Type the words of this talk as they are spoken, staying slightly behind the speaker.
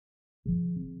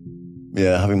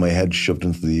Yeah, having my head shoved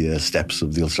into the steps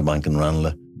of the Ulster Bank in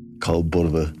Ranelagh, cold butt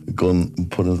of a gun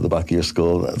put into the back of your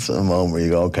skull. That's a moment where you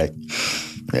go, okay,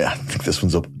 yeah, I think this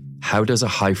one's up. How does a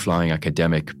high-flying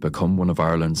academic become one of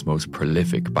Ireland's most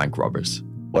prolific bank robbers?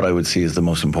 What I would see as the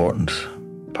most important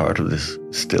part of this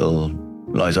still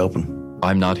lies open.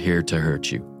 I'm Not Here to Hurt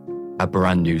You, a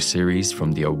brand new series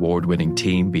from the award-winning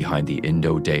team behind the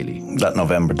Indo Daily. That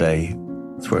November day,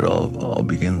 that's where it all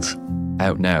begins.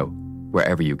 Out now,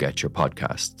 wherever you get your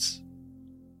podcasts.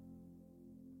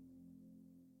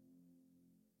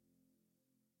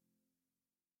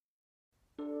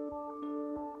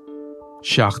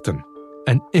 Seachtain,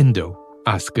 an Indo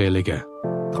as Gaeilge.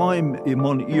 Táim I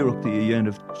mon iarachtaí a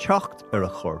dhéanamh teacht ar a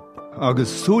chorp,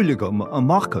 agus súlagam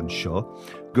amach an seo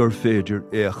gur féidir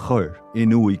é a chur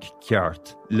in uig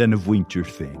ceart lena bhaintir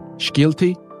féin.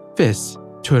 Scialtaí, fis,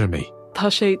 tuirmí. Tá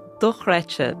sé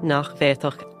dochreite nach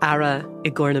bhéadach ara I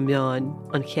gcóna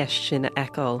meáin an cheist sin a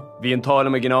eáil. Bhí an tála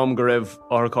me gnám go raibh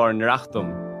orchár na reachtam.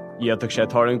 Iadach sé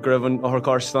táirn go raibh an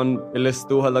orchár stan I lis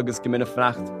dúhal agus go minic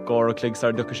freacht gár a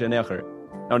cligsar ducha sé nechar.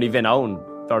 Ná ní bhín ann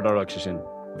dardarach sé sin,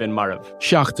 bhín marabh.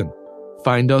 Seachtain.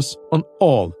 Find us on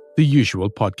all the usual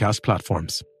podcast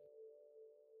platforms.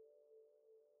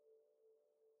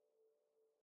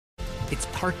 It's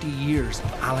 30 years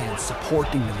of Alliance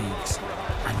supporting the leagues,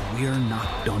 and we're not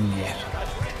done yet.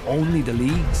 Only the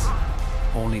leagues,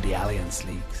 only the Alliance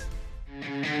leagues.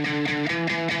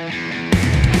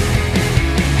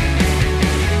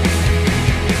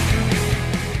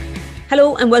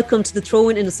 Hello and welcome to the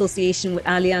Throw-In in association with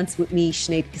Alliance, with me,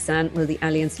 Sinead Kassan. Well, the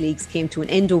Alliance Leagues came to an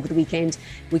end over the weekend,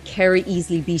 with Kerry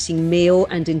easily beating Mayo,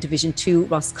 and in Division 2,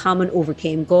 Roscommon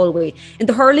overcame Galway. In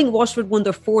the hurling, Waterford won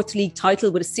their fourth league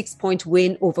title with a 6-point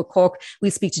win over Cork.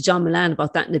 We'll speak to John Milan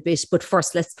about that in a bit, but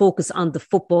first let's focus on the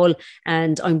football,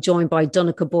 and I'm joined by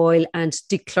Donncha Boyle and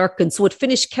Dick Clerkin. So it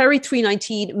finished Kerry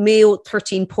 319, Mayo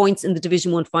 13 points in the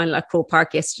Division 1 final at Croke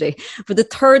Park yesterday. For the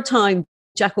third time,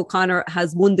 Jack O'Connor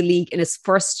has won the league in his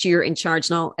first year in charge.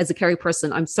 Now, as a Kerry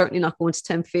person, I'm certainly not going to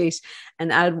tempt fate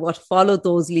and add what followed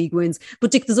those league wins.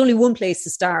 But Dick, there's only one place to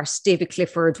start. David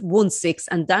Clifford 1-6,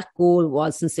 and that goal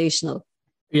was sensational.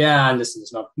 Yeah, and listen,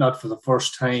 it's not for the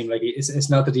first time. Like it's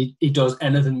not that he does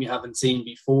anything we haven't seen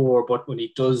before, but when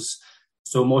he does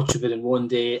so much of it in one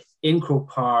day in Croke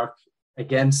Park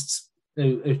against,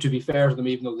 to be fair to them,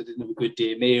 even though they didn't have a good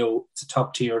day, Mayo, it's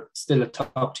still a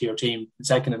top tier team,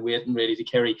 second and waiting really to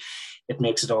Kerry. It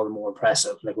makes it all the more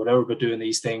impressive. Like whatever we're doing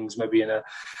these things, maybe in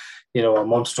a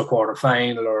Munster quarter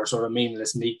final or a sort of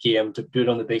meaningless league game, to do it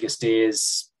on the biggest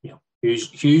days,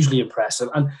 hugely impressive.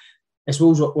 And I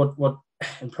suppose what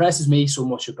impresses me so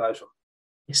much about him,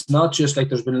 it's not just like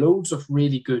there's been loads of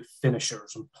really good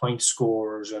finishers and point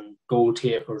scorers and goal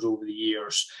takers over the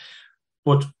years,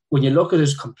 but when you look at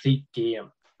his complete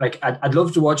game, like I'd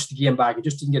love to watch the game back. I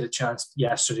just didn't get a chance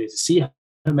yesterday to see how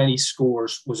many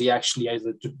scores was he actually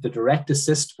either the direct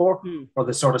assist for or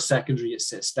the sort of secondary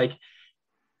assist. Like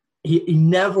he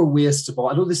never wastes the ball.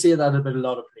 I know they say that about a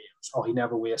lot of players. Oh, he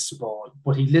never wastes the ball,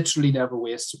 but he literally never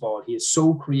wastes the ball. He is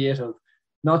so creative,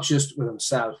 not just with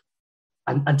himself.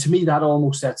 And to me, that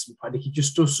almost sets him apart. Like he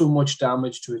just does so much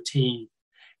damage to a team.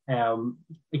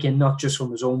 Again, not just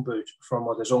from his own boot, from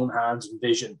with his own hands and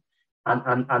vision,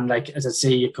 and like as I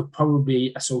say, you could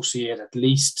probably associate at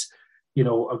least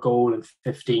a goal and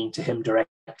 15 to him directly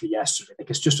yesterday. Like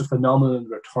it's just a phenomenal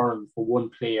return for one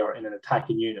player in an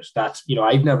attacking unit that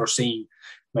I've never seen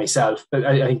myself. But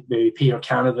I think maybe Peter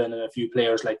Canavan and a few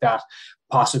players like that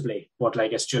possibly. But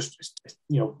like it's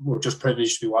we're just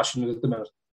privileged to be watching it at the minute.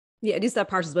 Yeah, it is that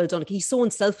part as well, Donncha. He's so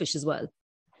unselfish as well.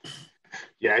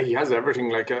 Yeah, he has everything.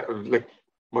 Like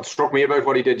what struck me about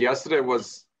what he did yesterday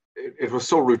was it was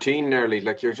so routine nearly.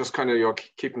 Like you're just you're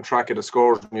keeping track of the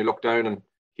scores and you look down and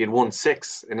he had won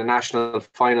 6 in a national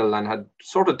final and had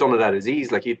sort of done it at his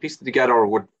ease. Like he'd pieced it together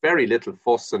with very little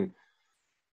fuss, and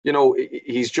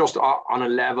he's just on a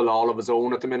level all of his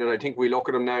own at the minute. I think we look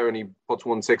at him now and he puts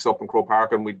 1-6 up in Croke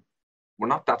Park and we're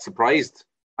not that surprised,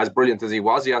 as brilliant as he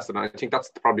was yesterday. I think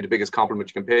that's probably the biggest compliment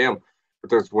you can pay him.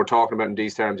 But we're talking about in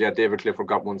these terms, yeah, David Clifford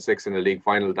got 1-6 in the league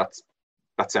final. That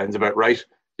sounds about right,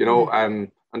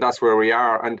 and that's where we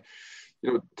are. And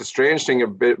the strange thing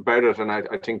about it, and I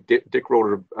think Dick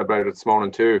wrote about it this morning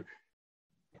too.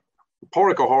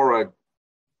 Pádraig O'Hara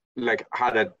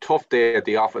had a tough day at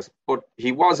the office, but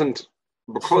he wasn't,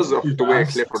 because of the way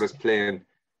Clifford is playing.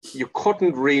 You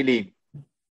couldn't really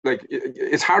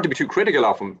it's hard to be too critical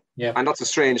of him, and that's a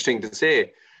strange thing to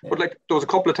say. But there was a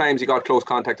couple of times he got close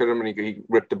contact with him and he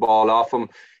ripped the ball off him.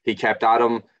 He kept at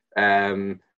him.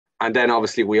 And then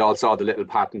obviously we all saw the little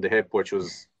pat in the hip, which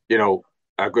was,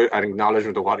 an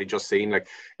acknowledgement of what he just seen. Like,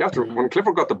 you have to, when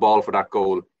Clifford got the ball for that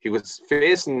goal, he was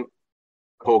facing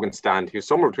Hogan's stand. He was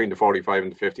somewhere between the 45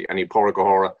 and the 50, and he poured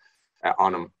O'Hora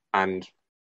on him. And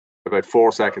about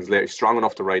 4 seconds later, he's strong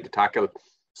enough to ride the tackle.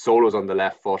 Solo's on the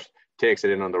left foot, takes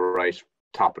it in on the right,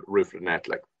 top of the roof of the net.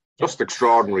 Like, just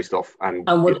extraordinary stuff. And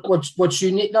what's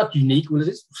unique, not unique, well,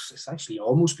 it's actually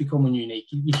almost becoming unique.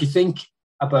 If you think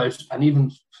about, and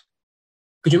even,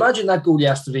 could you imagine that goal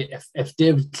yesterday if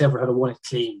David Clifford had won it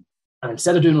clean, and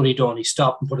instead of doing what he done, he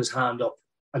stopped and put his hand up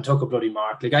and took a bloody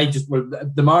mark. Like,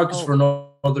 the mark is for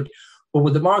another, but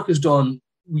what the mark has done,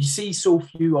 we see so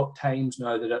few times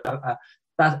now that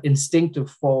that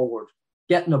instinctive forward,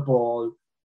 getting a ball,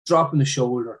 dropping the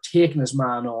shoulder, taking his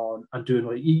man on and doing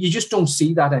what you just don't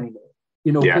see that anymore.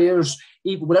 Players,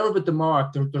 even whatever about the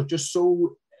mark, they're just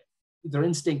so, their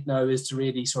instinct now is to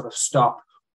really sort of stop,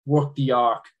 work the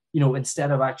arc,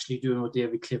 instead of actually doing what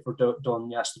David Clifford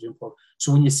done yesterday.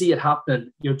 So when you see it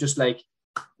happening, you're just like,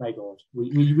 my God,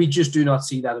 we just do not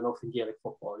see that enough in Gaelic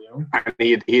football, And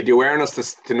he had the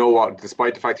awareness to know what,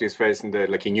 despite the fact he was facing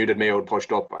he knew that Mayo had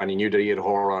pushed up, and he knew that he had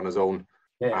O'Hora on his own.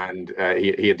 Yeah. And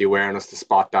he had the awareness to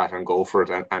spot that and go for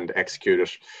it and execute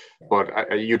it. Yeah.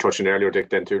 But you touched on earlier,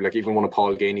 Dick, then too. Like, even one of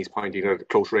Paul Ganey's pointing at a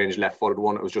close range left-footed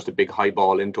one, it was just a big high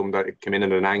ball into him that it came in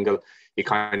at an angle. He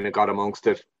kind of got amongst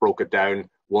it, broke it down,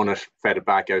 won it, fed it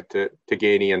back out to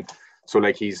Ganey. And so,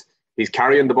 like, he's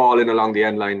carrying the ball in along the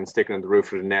end line and sticking on the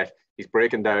roof of the net. He's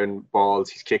breaking down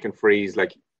balls. He's kicking frees.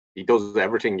 Like, he does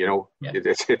everything, Yeah.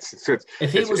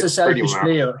 If he was a selfish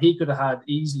player, he could have had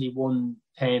easily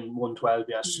 110, 112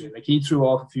 yesterday. Like, he threw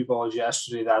off a few balls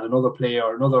yesterday that another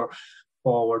player, another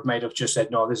forward might have just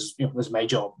said, no, this is my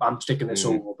job. I'm sticking this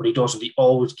over. But he doesn't. He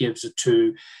always gives it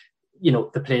to,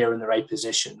 the player in the right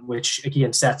position, which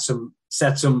again sets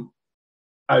him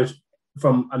out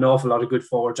from an awful lot of good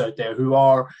forwards out there who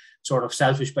are sort of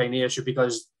selfish by nature,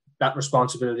 because that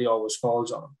responsibility always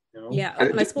falls on him. Yeah.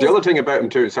 And the other thing about him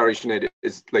too, sorry, Sinead,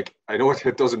 is, like, I know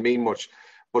it doesn't mean much,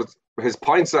 but his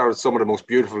points are some of the most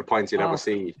beautiful points you'll ever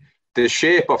see. The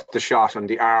shape of the shot and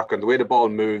the arc and the way the ball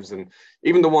moves, and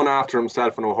even the one after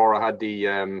himself and O'Hora had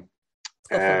the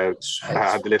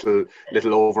had the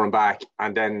little over and back,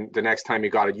 and then the next time he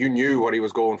got it, you knew what he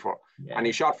was going for. Yeah. And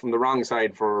he shot from the wrong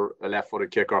side for a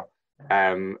left-footed kicker.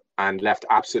 And left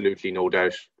absolutely no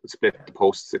doubt. Split the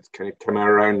posts, it kind of came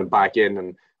around and back in.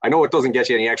 And I know it doesn't get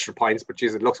you any extra points, but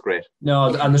geez, it looks great.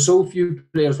 No, and there's so few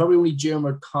players, probably only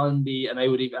Diarmuid Condy, and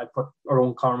I'd put our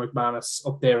own Conor McManus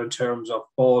up there in terms of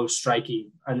ball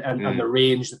striking and the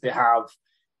range that they have.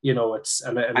 It's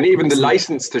and even the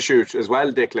license to shoot as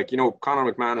well, Dick. Like,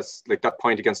 Conor McManus, like that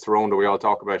point against Tyrone that we all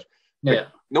talk about. Like,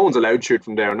 no one's allowed to shoot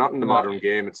from there, not in the modern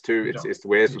game. It's the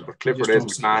way it's but Clifford is,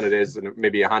 McMahon it is, and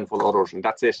maybe a handful of others, and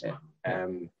that's it. Yeah.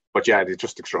 But yeah, it's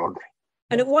just extraordinary.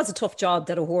 And it was a tough job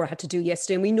that O'Hora had to do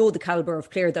yesterday. And we know the calibre of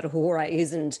player that O'Hora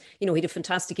is. And, he had a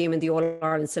fantastic game in the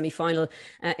All-Ireland semi-final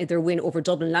in their win over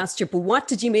Dublin last year. But what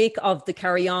did you make of the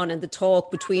carry-on and the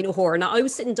talk between O'Hora? Now, I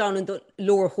was sitting down in the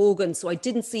lower Hogan, so I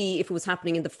didn't see if it was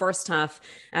happening in the first half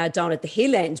down at the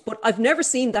Hill end. But I've never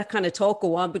seen that kind of talk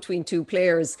go on between two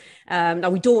players. Now,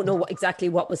 we don't know exactly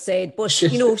what was said. But,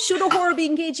 should O'Hora be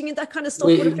engaging in that kind of stuff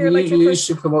with a player like Clifford? You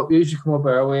should come up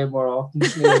our way more often.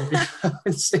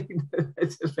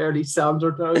 It's fairly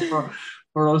standard now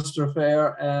for Ulster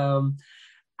Fair.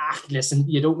 Listen,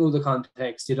 you don't know the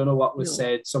context. You don't know what was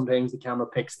said. Sometimes the camera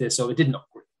picks this, so it didn't look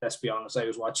great. Let's be honest. I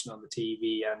was watching on the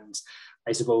TV, and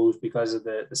I suppose because of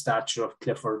the stature of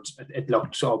Clifford, it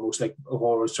looked almost like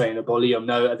O'Hora was trying to bully him.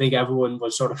 Now, I think everyone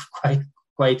was sort of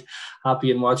quite happy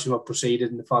in watching what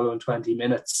proceeded in the following 20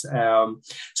 minutes.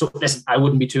 So listen, I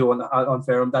wouldn't be too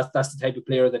unfair. That's the type of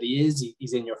player that he is.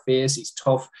 He's in your face. He's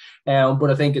tough.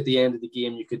 But I think at the end of the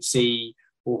game, you could see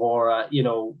O'Hora,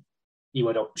 he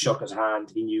went up, shook his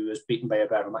hand. He knew he was beaten by a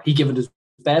better man. He gave it his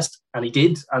best, and he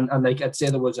did. And like I'd say,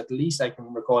 there was I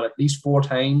can recall at least 4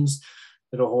 times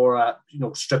that O'Hora,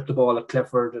 stripped the ball at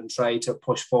Clifford and tried to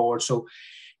push forward. So,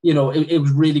 it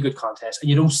was really good contest, and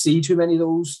you don't see too many of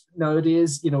those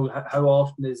nowadays. How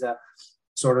often is a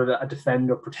sort of a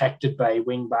defender protected by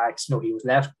wing backs? He was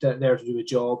left there to do a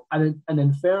job. And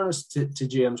in fairness to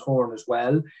James Horan as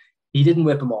well, he didn't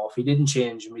whip him off. He didn't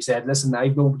change him. He said, listen,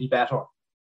 I've nobody better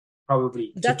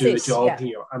probably to do the job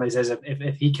here. And he says,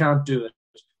 if he can't do it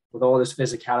with all this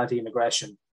physicality and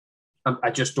aggression,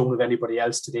 I just don't have anybody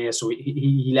else today. So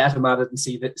he let him at it and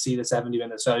see the 70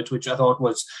 minutes out, which I thought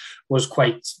was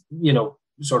quite,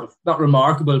 sort of not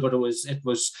remarkable, but it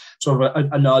was sort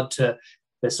of a nod to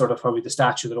sort of probably the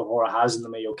statue that O'Hara has in the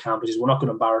Mayo camp is we're not going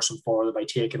to embarrass him further by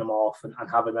taking him off and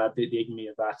having that the ignominy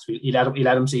of that. So he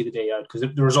let him see the day out because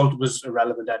the result was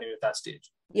irrelevant anyway at that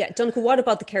stage. Yeah, Donncha, what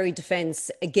about the Kerry defence?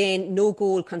 Again, no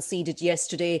goal conceded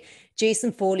yesterday.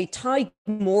 Jason Foley, Ty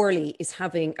Morley is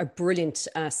having a brilliant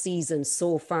season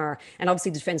so far. And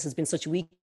obviously the defence has been such a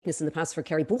weakness in the past for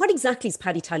Kerry. But what exactly is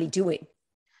Paddy Tally doing?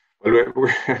 Well,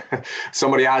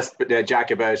 somebody asked Jack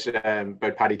about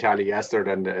Paddy Tally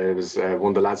yesterday, and it was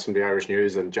one of the lads from the Irish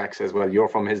News, and Jack says, well, you're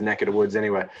from his neck of the woods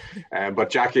anyway.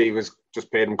 But Jackie was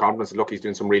just paid him confidence. Look, he's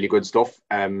doing some really good stuff.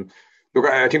 Look,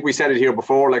 I think we said it here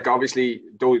before, like obviously,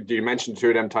 though you mentioned two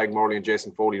of them, Tadhg Morley and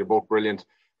Jason Foley, they're both brilliant.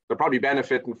 They're probably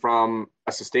benefiting from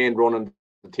a sustained run in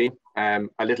the team,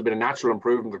 a little bit of natural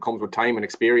improvement that comes with time and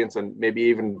experience, and maybe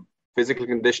even physical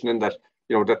conditioning that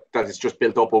is just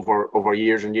built up over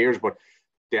years and years. But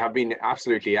they have been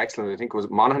absolutely excellent. I think it was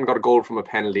Monaghan got a goal from a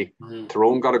penalty.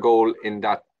 Tyrone got a goal in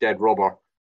that dead rubber.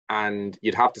 And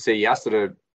you'd have to say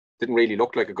yesterday didn't really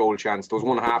look like a goal chance. There was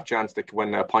 1.5 chance that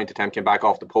when a point attempt came back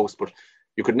off the post, but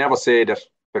you could never say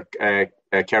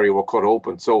that Kerry were cut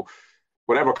open. So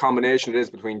whatever combination it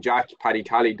is between Jack, Paddy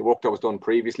Tally, the work that was done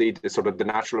previously, the sort of the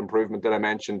natural improvement that I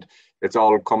mentioned, it's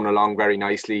all coming along very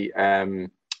nicely. And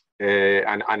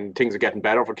things are getting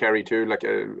better for Kerry too. Like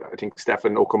I think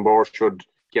Stefan Okunbor should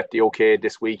get the okay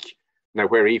this week. Now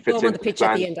where he fits on the pitch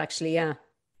at the end, actually, yeah.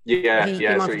 He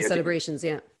came on for the celebrations,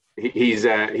 yeah. He's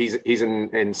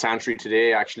in Santry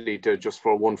today actually just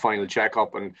for one final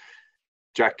checkup, and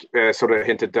Jack sort of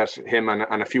hinted that him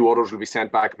and a few others will be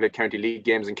sent back to play county league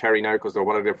games in Kerry now because they're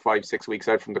 5-6 weeks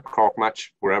out from the Cork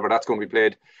match, wherever that's going to be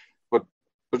played. But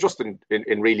they're just in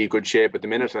really good shape at the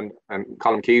minute. And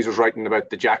Colin Keys was writing about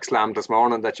the Jack Slam this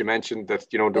morning that you mentioned, that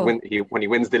when he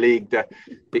wins the league,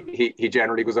 he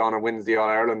generally goes on and wins the All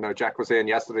Ireland. Now Jack was saying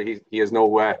yesterday he has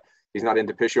no he's not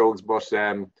into pishogues, but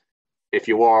if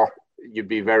you are, you'd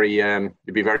be very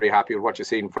happy with what you've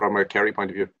seen from a Kerry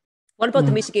point of view. What about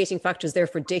the mitigating factors there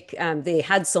for Dick? They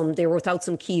were without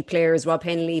some key players, Rob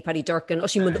Henley, Paddy Durcan.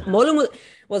 Oisín Mullen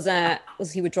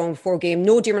was he withdrawn before game?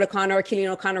 No Diarmuid O'Connor. Cillian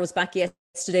O'Connor was back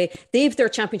yesterday. They've their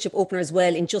championship opener as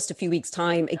well in just a few weeks'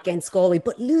 time against Galway,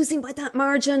 but losing by that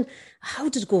margin. How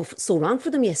did it go so wrong for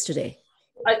them yesterday?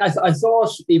 I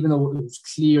thought, even though it was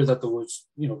clear that there was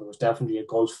definitely a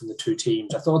gulf from the two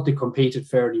teams, I thought they competed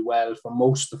fairly well for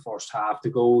most of the first half.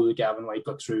 The goal that Gavin White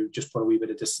got through just put a wee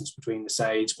bit of distance between the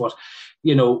sides, but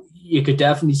you could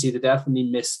definitely see they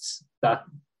definitely missed that.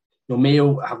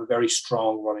 Mayo have a very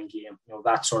strong running game.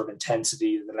 That sort of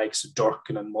intensity, the likes of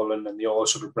Durcan and Mullen, and they all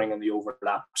sort of bring in the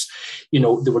overlaps. They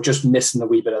were just missing a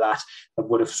wee bit of that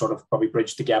would have sort of probably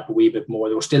bridged the gap a wee bit more.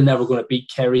 They were still never going to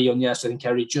beat Kerry on yesterday. I think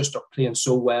Kerry just are playing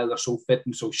so well. They're so fit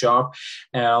and so sharp.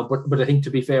 But I think, to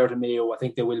be fair to Mayo, I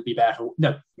think they will be better.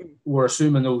 Now, we're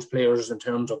assuming those players in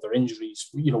terms of their injuries,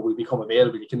 will become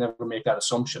available. You can never make that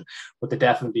assumption. But they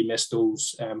definitely missed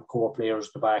those core players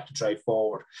at the back to drive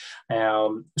forward.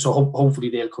 So hopefully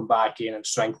they'll come back in and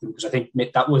strengthen, because I think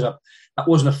that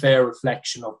wasn't a fair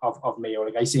reflection of Mayo.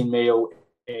 Like I seen Mayo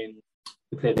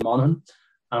they played in Monaghan,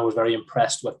 and I was very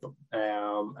impressed with them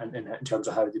and in terms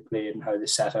of how they played and how they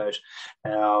set out.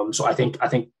 So I think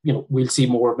we'll see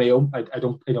more of Mayo. I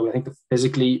think that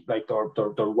physically, like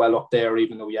they're well up there,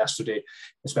 even though yesterday,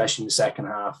 especially in the second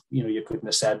half, you couldn't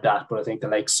have said that. But I think the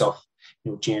likes of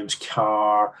James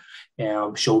Carr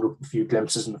showed up a few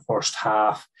glimpses in the first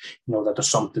half. That there's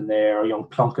something there. Young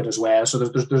Plunkett as well. So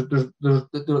there's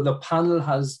the panel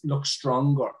has looked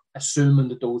stronger, assuming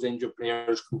that those injured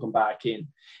players can come back in.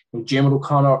 Diarmuid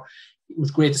O'Connor, it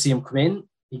was great to see him come in,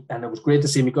 and it was great to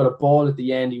see him. He got a ball at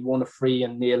the end. He won a free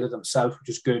and nailed it himself, which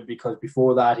is good, because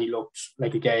before that he looked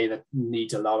like a guy that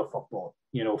needs a lot of football.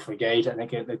 For a guy, I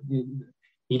think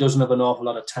he doesn't have an awful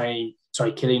lot of time.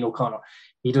 Sorry, Cillian O'Connor.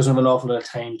 He doesn't have an awful lot of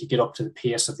time to get up to the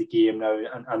pace of the game now,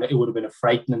 and it would have been a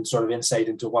frightening sort of insight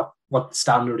into what the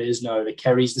standard is now. That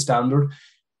Kerry's the standard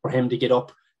for him to get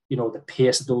up. The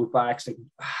pace of those backs. Like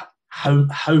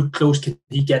how close can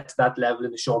he get to that level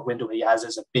in the short window he has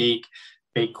is a big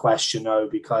question now.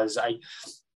 Because I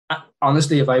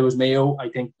honestly, if I was Mayo, I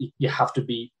think you have to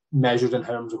be measured in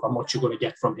terms of how much you're going to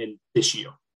get from him this year,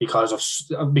 because of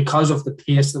the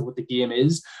pace of what the game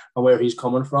is and where he's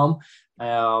coming from.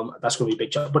 That's going to be a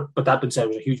big challenge. But that being said, it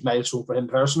was a huge milestone for him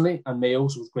personally and Mayo,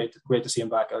 so it was great to see him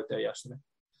back out there yesterday.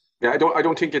 Yeah, I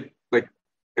don't think it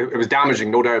was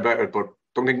damaging, no doubt about it, but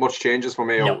don't think much changes for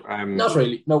Mayo. No, not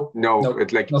really. No.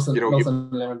 It's like nothing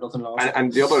learned, nothing lost.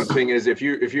 And the other thing is, if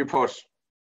you put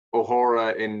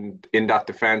O'Hara in that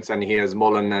defence, and he has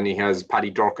Mullen and he has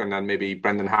Paddy Durcan and maybe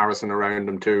Brendan Harrison around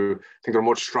him too, I think they're a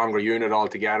much stronger unit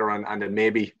altogether, and then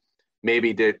maybe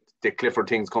maybe the Clifford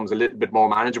things comes a little bit more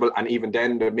manageable, and even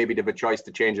then maybe they have a choice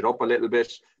to change it up a little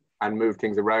bit and move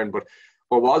things around. But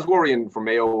what was worrying for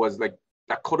Mayo was like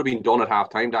that could have been done at half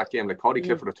time, that game. Like Cody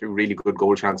Clifford had 2 really good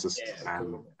goal chances,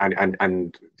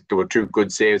 and there were 2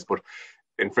 good saves, but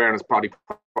in fairness probably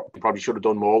should have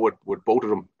done more with both of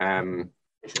them.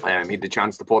 He had the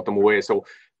chance to put them away. So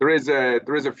there is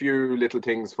a few little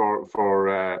things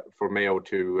for Mayo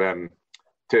to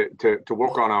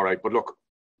work on, all right. But look,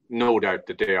 no doubt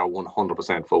that they are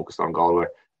 100% focused on Galway.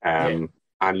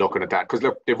 And looking at that, because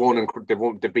look,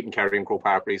 they've beaten Kerry in Croke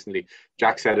Park recently.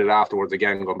 Jack said it afterwards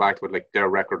again, going back to it, like their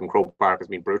record in Croke Park has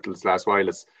been brutal this last while.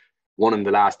 It's 1 in the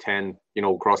last 10,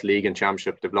 across league and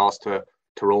championship. They've lost to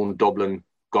Tyrone, Dublin,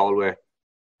 Galway,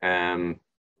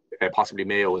 possibly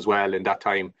Mayo as well in that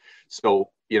time.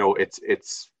 So they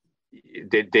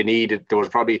needed. There was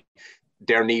probably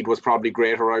their need was probably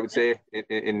greater, I would say,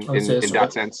 in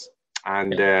that sense.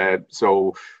 And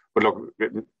but look.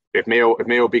 If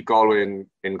Mayo beat Galway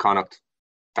in Connacht,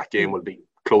 that game will be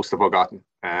close to forgotten.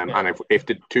 And if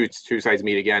the two sides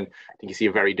meet again, I think you see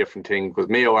a very different thing, because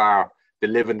Mayo they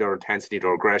live in their intensity,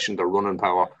 their aggression, their running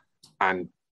power, and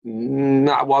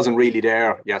that wasn't really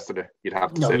there yesterday. You'd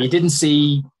have to say. No, you didn't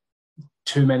see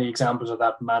too many examples of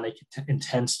that manic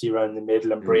intensity around the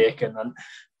middle and breaking. And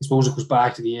I suppose it goes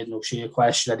back to the Aidan O'Shea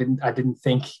question. I didn't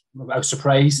think. I was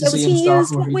surprised to see him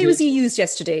start. What way was he used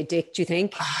yesterday, Dick? Do you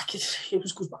think?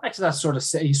 It goes back to that sort of.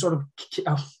 He sort of.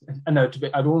 I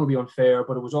don't want to be unfair,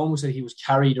 but it was almost that he was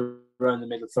carried around the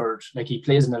middle third. Like he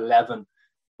plays an 11,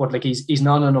 but like he's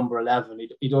not a number 11.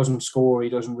 He doesn't score. He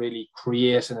doesn't really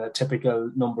create in a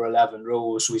typical number 11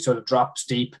 role. So he sort of drops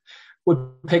deep,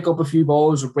 would pick up a few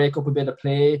balls, would break up a bit of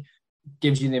play.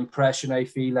 Gives you the impression, I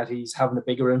feel, that he's having a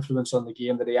bigger influence on the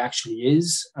game than he actually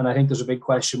is. And I think there's a big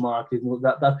question mark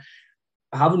that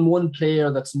having one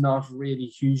player that's not really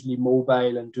hugely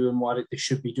mobile and doing what they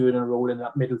should be doing and role in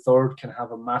that middle third can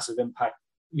have a massive impact,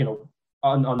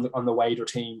 on the wider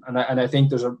team. And I think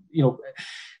there's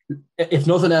if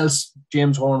nothing else,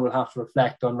 James Horan will have to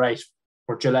reflect on, right,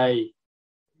 for July,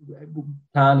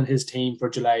 planning his team for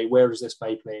July, where does this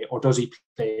guy play, or does he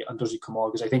play, and does he come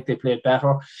on? Because I think they played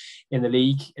better in the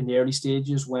league in the early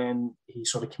stages when he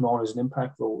sort of came on as an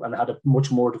impact role and had a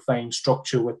much more defined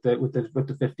structure with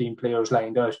the 15 players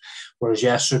lined out. Whereas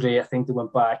yesterday, I think they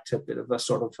went back to a bit of a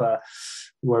sort of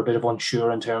were a bit of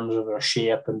unsure in terms of their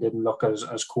shape and didn't look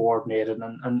as coordinated.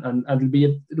 And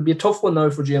it'll be a tough one now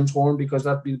for James Horan, because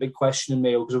that'd be the big question in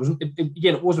Mayo, because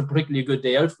it wasn't particularly a good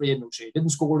day out for Aidan O'Shea.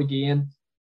 Didn't score again.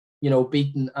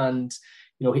 Beaten, and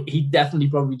he definitely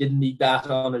probably didn't need that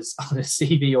on his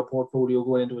CV or portfolio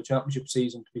going into a championship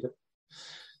season.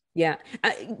 Yeah.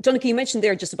 Donnacha, you mentioned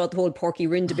there just about the whole Páirc Uí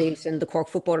Rinn debate and the Cork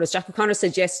footballers. Jack O'Connor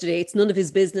said yesterday it's none of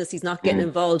his business, he's not getting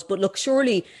involved. But look,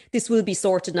 surely this will be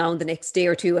sorted now in the next day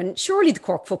or two, and surely the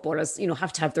Cork footballers,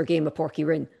 have to have their game at Páirc Uí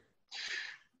Rinn.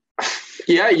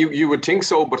 Yeah, you would think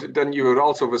so, but then you would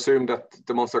also have assumed that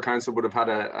the Munster Council would have had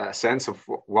a sense of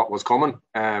what was coming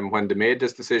when they made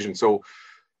this decision. So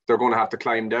they're going to have to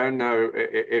climb down now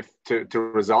if to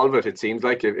resolve it. It seems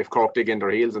like if Cork dig in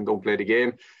their heels and don't play the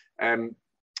game,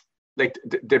 like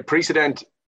the precedent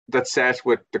that's set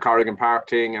with the Corrigan Park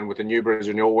thing and with the Newbridge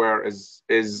or Nowhere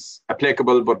is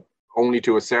applicable, but only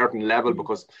to a certain level,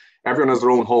 because everyone has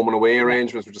their own home and away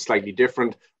arrangements, which is slightly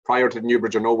different. Prior to the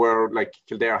Newbridge or Nowhere, like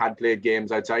Kildare had played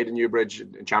games outside the Newbridge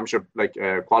in championship, like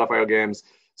qualifier games.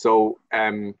 So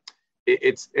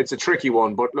it's a tricky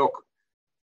one. But look,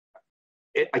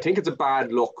 I think it's a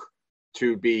bad look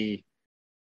to be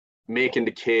making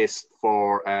the case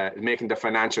for making the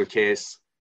financial case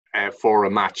for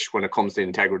a match when it comes to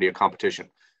integrity of competition.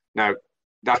 Now,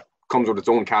 that comes with its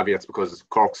own caveats, because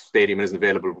Cork's stadium isn't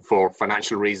available for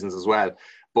financial reasons as well.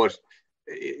 But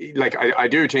like I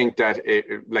do think that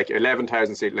like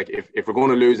 11,000, like if we're going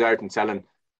to lose out and selling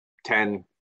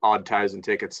 10,000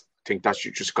 tickets, I think that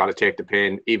you just got to take the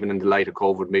pain, even in the light of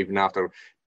COVID, even after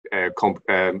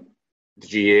the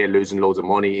GA losing loads of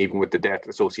money, even with the debt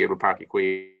associated with Páirc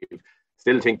Uí Chaoimh.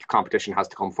 Still think competition has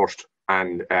to come first,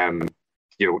 and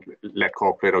let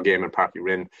Cork play their game in Páirc Uí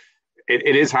Rinn.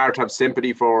 It is hard to have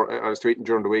sympathy for. I was tweeting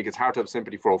during the week. It's hard to have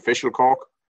sympathy for official Cork.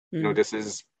 This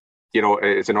is.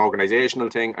 It's an organisational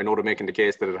thing. I know they're making the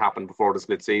case that it happened before the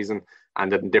split season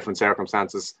and that in different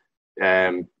circumstances.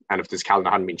 And if this calendar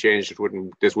hadn't been changed,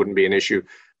 this wouldn't be an issue.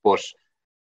 But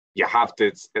you have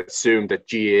to assume that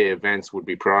GA events would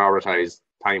be prioritised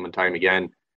time and time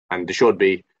again, and they should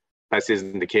be. This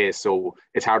isn't the case, so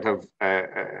it's hard to have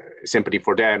sympathy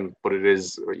for them. But it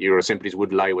is, your sympathies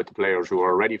would lie with the players who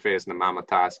are already facing a mammoth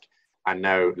task, and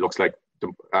now it looks like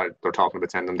they're talking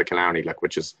about sending them to Killarney,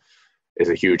 which is.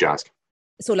 a huge ask.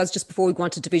 So lads, just before we go on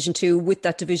to Division 2, with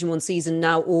that Division 1 season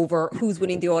now over, who's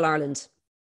winning the All-Ireland?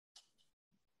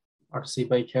 Hard to see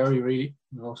by Kerry, really.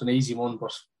 It's an easy one,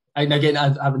 but I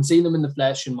haven't seen them in the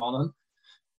flesh in Monaghan.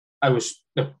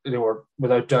 They were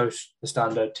without doubt the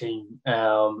standout team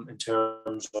in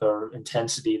terms of their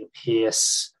intensity, the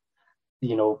pace.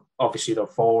 Obviously their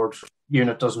forward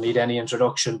unit doesn't need any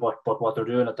introduction, but what they're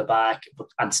doing at the back,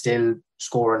 and still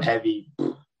scoring heavy.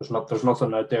 There's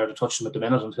nothing out there to touch them at the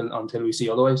minute until we see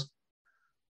otherwise.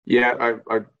 Yeah,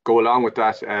 I go along with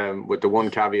that. With the one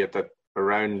caveat that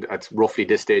around at roughly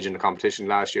this stage in the competition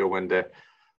last year when they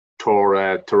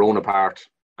tore Tyrone apart,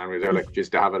 and we were like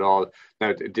just to have it all.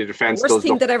 Now the defence. Worst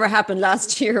thing that ever happened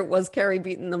last year was Kerry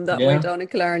beating them that way down in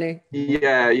Killarney.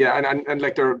 Yeah, and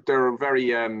like they're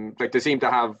very like they seem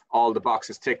to have all the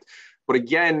boxes ticked. But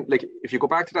again, like if you go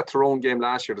back to that Tyrone game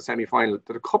last year, the semi-final,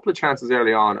 there were a couple of chances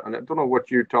early on, and I don't know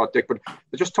what you thought, Dick, but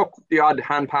they just took the odd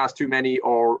hand pass too many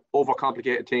or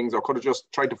overcomplicated things, or could have just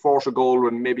tried to force a goal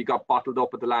and maybe got bottled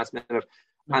up at the last minute.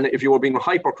 And if you were being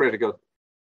hypercritical,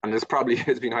 and this probably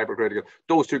has been hypercritical,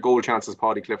 those 2 goal chances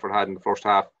Paddy Clifford had in the first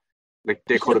half, like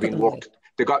they could have been worked.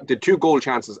 They got the 2 goal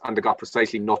chances and they got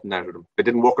precisely nothing out of them. They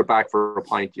didn't work it back for a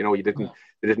point.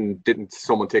 Didn't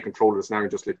someone take control of this now and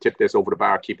just tip this over the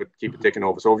bar, keep it ticking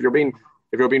over. So if you're being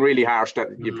really harsh,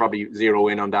 that you'd probably zero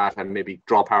in on that and maybe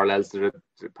draw parallels to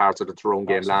the parts of the Tyrone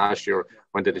game last year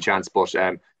when they had the chance. But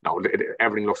no,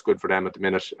 everything looks good for them at the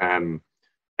minute.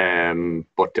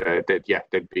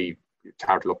 They'd be. It's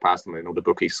hard to look past them. I know the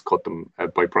bookies cut them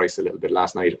by price a little bit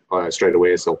last night straight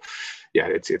away. So yeah,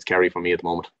 it's Kerry for me at the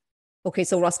moment. Okay,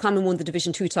 so Roscommon won the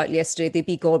Division 2 title yesterday. They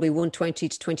beat Galway 120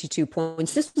 to 22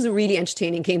 points. This was a really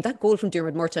entertaining game. That goal from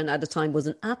Dermot Murton at the time was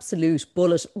an absolute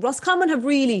bullet. Roscommon have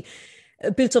really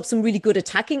built up some really good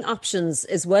attacking options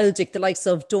as well, Dick, the likes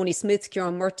of Donny Smith,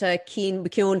 Kieran Murta, Cian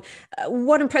McKeown.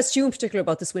 What impressed you in particular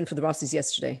about this win for the Rossies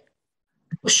yesterday?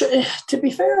 To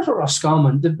be fair to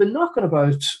Roscommon, they've been knocking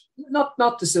about,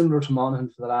 not dissimilar to Monaghan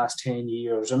for the last 10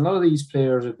 years. And a lot of these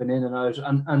players have been in and out.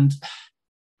 And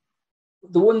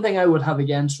the one thing I would have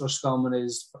against Roscommon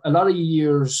is a lot of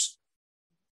years,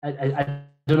 I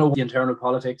don't know what the internal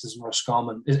politics is in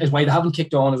Roscommon, is why they haven't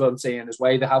kicked on, is what I'm saying, is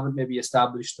why they haven't maybe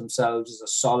established themselves as a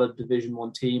solid Division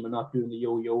 1 team and not doing the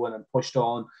yo-yoing and pushed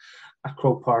on at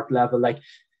Croke Park level. Like,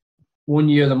 one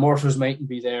year the Murphys mightn't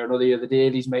be there, another year the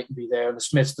Dailies mightn't be there, and the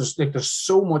Smiths. There's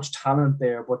so much talent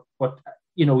there, but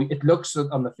it looks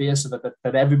on the face of it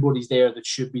that everybody's there that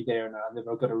should be there now. And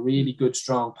they've got a really good,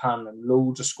 strong panel and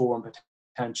loads of scoring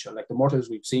potential. Like the Murphys,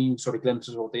 we've seen sort of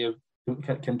glimpses of what they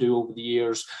can do over the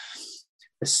years.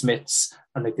 The Smiths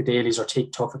and like the Dailies are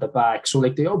take tough at the back. So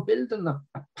like they are building a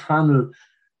panel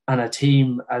and a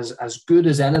team as good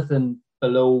as anything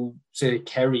below, say,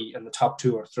 Kerry in the top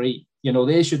 2 or 3.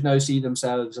 They should now see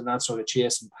themselves in that sort of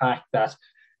chase and pack that,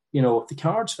 if the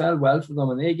cards fell well for them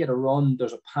and they get a run,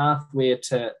 there's a pathway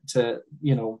to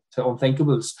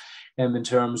unthinkables in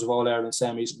terms of All-Ireland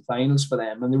semis and finals for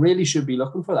them. And they really should be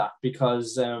looking for that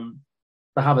because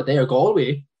they have it there.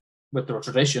 Galway, with their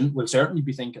tradition, will certainly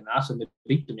be thinking that, and they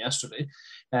beat them yesterday.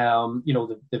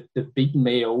 They've beaten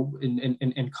Mayo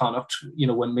in Connacht,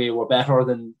 when Mayo were better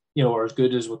than, or as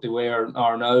good as what they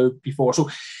are now before. So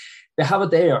they have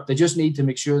it there. They just need to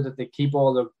make sure that they keep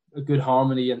all the good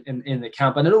harmony in the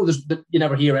camp. And I know you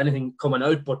never hear anything coming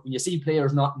out, but when you see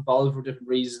players not involved for different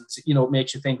reasons, it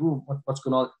makes you think, what's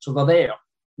going on? So they're there.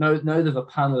 Now they have a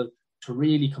panel to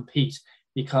really compete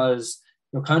because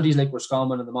counties like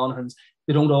Roscommon and the Monaghans,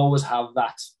 they don't always have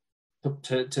that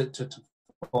to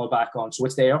fall back on. So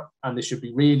it's there, and they should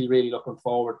be really, really looking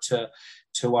forward to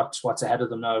what's ahead of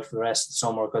them now for the rest of the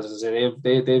summer, because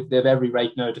they've every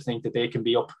right now to think that they can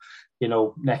be up,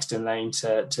 next in line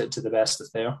to the best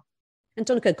that's there. And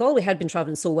Donncha, Galway had been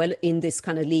travelling so well in this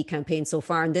kind of league campaign so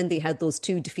far, and then they had those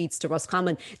 2 defeats to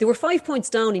Roscommon. They were 5 points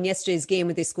down in yesterday's game,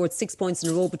 and they scored 6 points in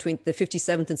a row between the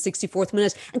 57th and 64th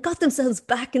minute and got themselves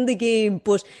back in the game.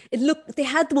 But they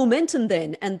had the momentum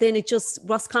then, and then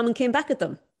Roscommon came back at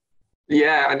them.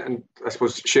 Yeah, and I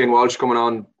suppose Shane Walsh coming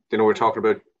on, we're talking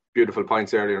about beautiful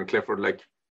points earlier, and Clifford, like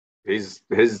his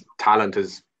talent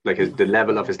is the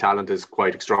level of his talent is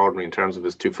quite extraordinary in terms of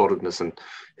his two-footedness and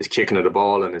his kicking of the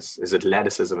ball and his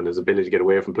athleticism and his ability to get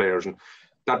away from players. And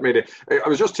that made it. I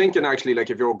was just thinking, actually, like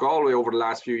if you're Galway over the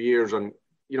last few years, and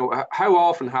how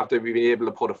often have they been able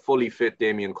to put a fully fit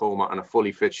Damien Coma and a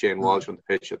fully fit Shane Walsh on the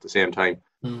pitch at the same time?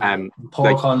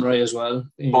 Paul Conroy as well.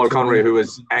 Paul Conroy, who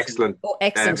was excellent.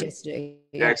 Excellent yesterday.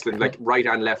 Yeah. Excellent, like right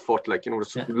and left foot,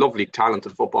 lovely,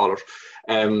 talented footballers.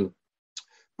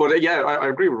 But I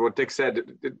agree with what Dick said.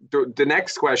 The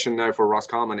next question now for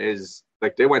Roscommon is,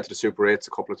 like they went to the Super 8s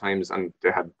a couple of times and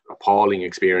they had appalling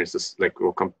experiences. Like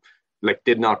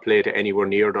did not play to anywhere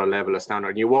near their level of standard.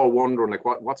 And you were wondering like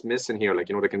what's missing here. Like,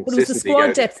 you know, they can. But it was the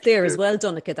squad depth there as well,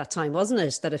 Dunnach, at that time, wasn't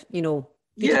it? That if, you know.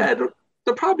 Yeah,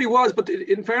 there probably was, but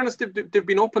in fairness, they've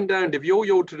been up and down. They've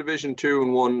yo-yoed to Division 2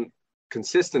 and 1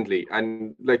 consistently,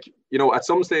 and like, you know, at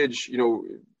some stage, you know,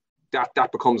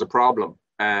 that becomes a problem.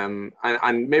 And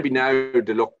maybe now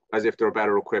they look as if they're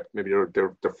better equipped. Maybe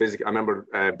they're physical. I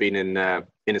remember being in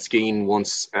a skiing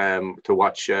once to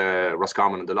watch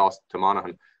Roscommon and the loss to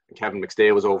Monaghan. And Kevin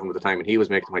McStay was over at the time, and he was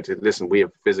making the point, listen, we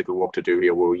have physical work to do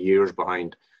here. We're years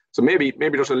behind. So maybe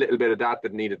there's a little bit of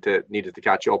that needed to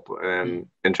catch up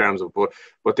in terms of,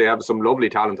 but they have some lovely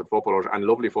talented footballers and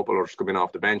lovely footballers coming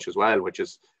off the bench as well, which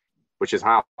is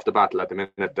half the battle at the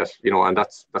minute. That, you know, and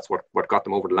that's what got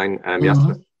them over the line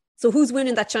yesterday. So who's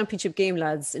winning that championship game,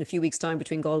 lads, in a few weeks' time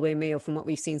between Galway and Mayo, from what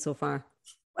we've seen so far?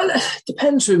 Well, it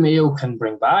depends who Mayo can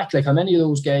bring back. Like, on any of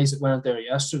those guys that went there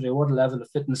yesterday, what level of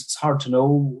fitness, it's hard to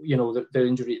know, you know, the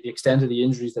injury, the extent of the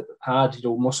injuries that they've had, you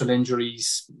know, muscle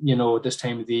injuries, you know, at this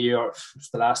time of the year, it's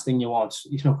the last thing you want,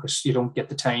 you know, because you don't get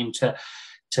the time to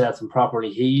let them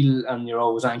properly heal, and you're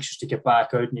always anxious to get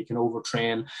back out and you can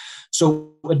overtrain.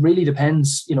 So it really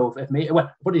depends, you know, if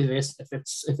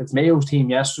it's Mayo's team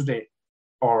yesterday,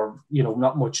 or, you know,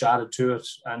 not much added to it,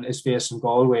 and is facing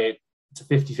Galway, it's a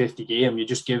 50-50 game. You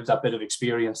just give that bit of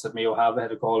experience that Mayo have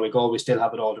ahead of Galway. Galway still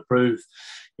have it all to prove.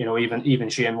 You know, even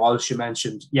Shane Walsh, you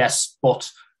mentioned, yes, but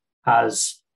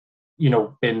has, you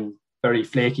know, been very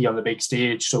flaky on the big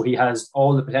stage. So he has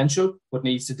all the potential, but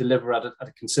needs to deliver at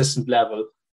a consistent level,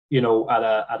 you know, at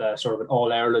a sort of an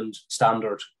All-Ireland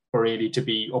standard for really to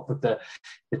be up at the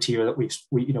tier that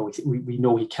we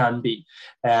know he can be.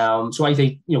 So I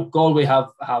think, you know, Galway have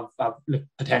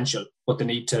potential, but they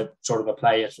need to sort of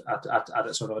apply it at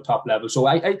a sort of a top level. So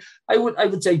I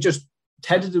would say just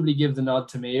tentatively give the nod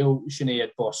to Mayo, Sinead,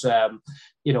 but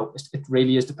you know, it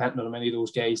really is dependent on how many of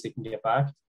those guys they can get back.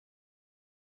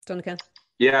 Donnacha?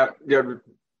 Yeah.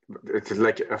 It's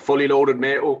like a fully loaded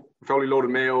Mayo,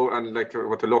 and like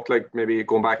what they look like, maybe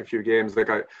going back a few games. Like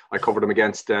I covered them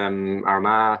against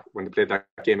Armagh when they played that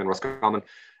game in Roscommon,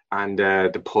 and they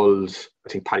pulled, I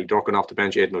think, Paddy Durkin off the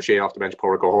bench, Aidan O'Shea off the bench,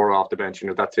 Pádraig O'Hora off the bench. You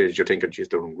know, that stage you're thinking she's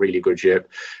doing really good shape.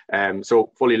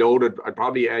 So fully loaded, I'd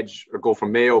probably edge or go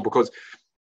from Mayo, because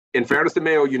in fairness to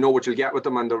Mayo, you know what you'll get with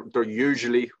them, and they're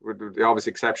usually, with the obvious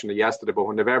exception of yesterday, but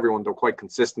when they've everyone, they're quite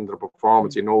consistent in their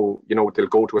performance. You know they'll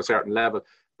go to a certain level.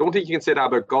 Don't think you can say that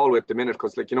about Galway at the minute,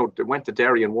 because, like, you know, they went to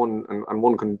Derry and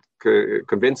won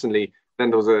convincingly. Then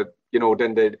there was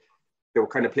then they were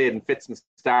kind of played in fits and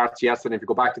starts yesterday. If you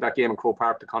go back to that game in Croke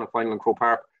Park, the Connacht final in Croke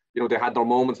Park, you know, they had their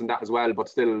moments in that as well, but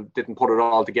still didn't put it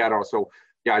all together. So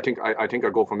yeah, I think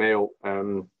I'd go for Mayo.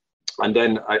 And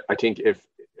then I think, if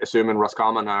assuming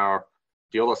Roscommon are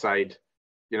the other side,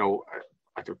 you know,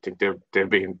 I don't think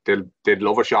they'd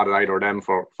love a shot at either of them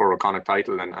for a Connacht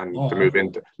title and to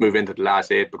move into the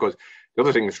last 8. Because the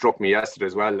other thing that struck me yesterday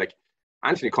as well, like,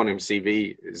 Anthony Cunningham's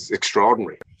CV is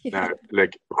extraordinary.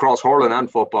 Like, across hurling and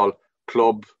football,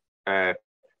 club, 2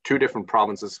 different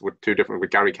provinces with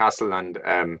Gary Castle and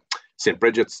St.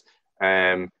 Bridget's,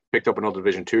 picked up another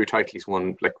Division 2 title. He's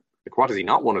won, like what has he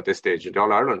not won at this stage?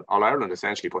 All Ireland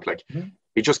essentially, but like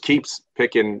he just keeps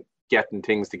getting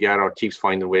things together, keeps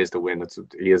finding ways to win.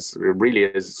 It really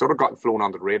is sort of gotten flown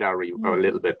under the radar a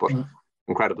little bit, but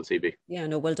incredible CV. Yeah,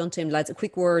 no, well done to him, lads. A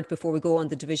quick word before we go on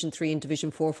the Division 3 and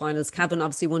Division 4 finals. Cavan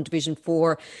obviously won Division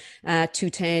 4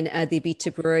 2-10. They beat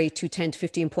Tipperary 2-10 to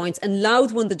 15 points. And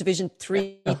Louth won the Division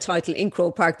 3 title in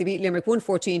Croke Park. They beat Limerick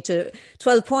 114 to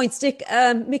 12 points. Dick,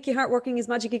 Mickey Hart working his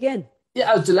magic again. Yeah,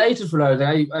 I was delighted for Louth.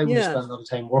 I would have spent a lot of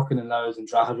time working in Louth and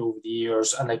Drogheda over the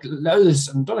years. And like Louth is,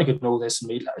 and don't I could know this,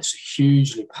 Louth is a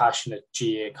hugely passionate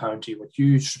GA county with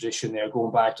huge tradition there,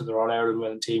 going back to their All-Ireland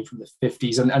winning team from the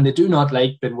 50s. And they do not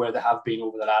like being where they have been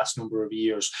over the last number of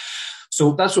years.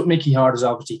 So that's what Mickey Hart has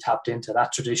obviously tapped into,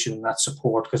 that tradition and that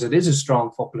support, because it is a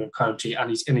strong footballing county, and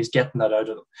he's getting that out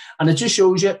of them. And it just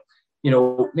shows you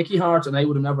know, Mickey Hart, and I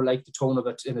would have never liked the tone of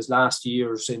it in his last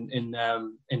years in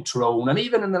Tyrone, and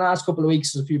even in the last couple of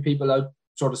weeks, there's a few people out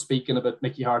sort of speaking about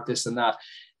Mickey Hart, this and that.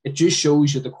 It just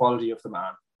shows you the quality of the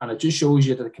man, and it just shows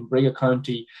you that it can bring a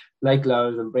county like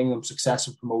Louth and bring them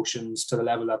successive promotions to the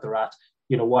level that they're at.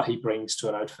 You know what he brings to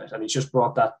an outfit, and he's just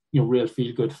brought that, you know, real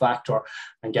feel-good factor,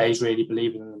 and guys really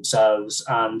believing in themselves.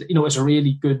 And you know, it's a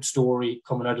really good story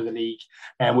coming out of the league,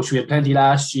 which we had plenty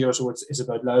last year, so it's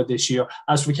about Louth this year.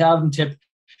 As for Cavan Tip,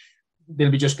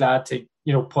 they'll be just glad to,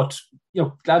 you know, put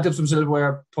glad to have some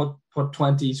silverware. Put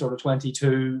 20, sort of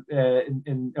 22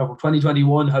 in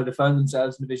 2021. How they found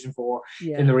themselves in Division 4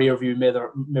 in the rear view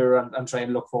mirror, and try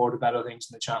and look forward to better things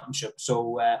in the championship.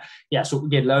 So so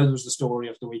again, Louth was the story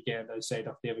of the weekend. I'd say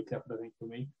that David Clifford, I think, for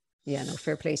me. Yeah, no,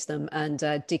 fair play to them. And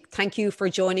Dick, thank you for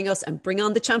joining us, and bring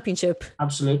on the championship.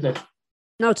 Absolutely.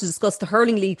 Now to discuss the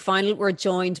Hurling League final, we're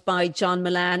joined by John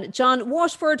Milan. John,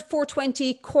 Waterford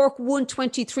 420, Cork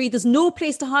 123. There's no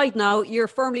place to hide now. You're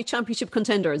firmly championship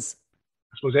contenders.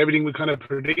 I suppose everything we kind of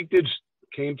predicted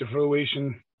came to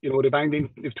fruition. They banged in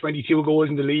 22 goals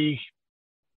in the league,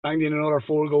 banged in another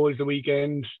 4 goals the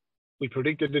weekend. We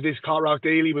predicted that this Corrock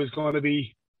Daly was going to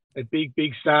be a big,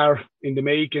 big star in the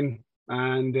making.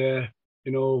 And,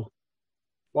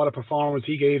 what a performance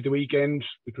he gave the weekend.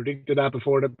 We predicted that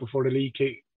before the league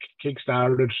kick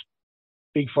started.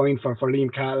 Big find for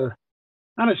Liam Cattle.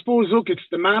 And I suppose, look, it's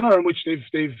the manner in which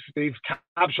they've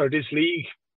captured this league.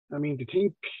 I mean, to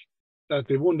think that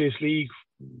they won this league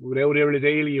without Erla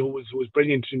Daly, who was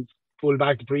brilliant and pulled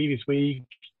back the previous week,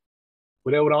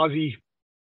 without Ozzy,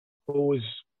 who was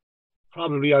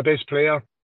probably our best player,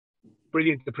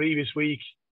 brilliant the previous week,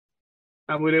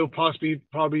 and without probably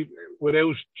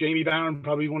without Jamie Barron,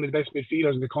 probably one of the best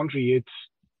midfielders in the country. It's,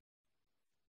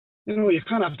 you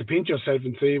kind of have to pinch yourself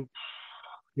and say,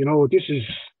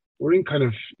 we're in kind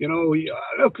of,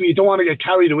 look, you don't want to get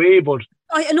carried away, but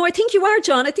I think you are,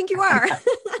 John. I think you are.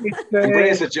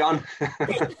 Embrace it, John.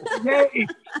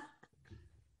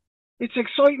 It's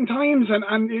exciting times,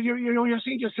 and you're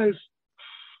saying to yourself,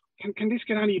 can this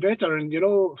get any better? And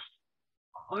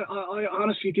I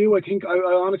honestly do. I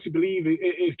honestly believe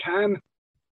it can.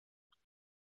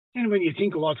 And when you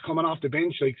think of what's coming off the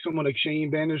bench, like someone like Shane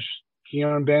Bennett,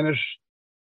 Kieran Bennett,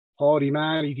 Paddy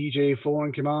Manny, DJ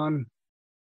Foran come on,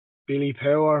 Billy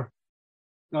Power,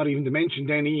 not even to mention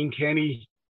then Ian Kenny,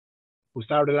 who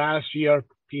started last year,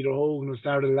 Peter Hogan, who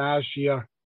started last year.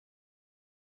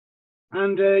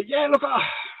 And look,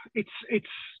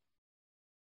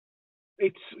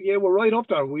 we're right up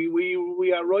there.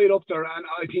 We are right up there, and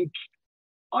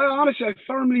I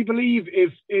firmly believe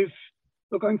if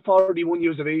look, I'm 41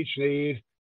 years of age, Sinead.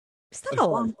 Is that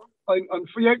all? I'm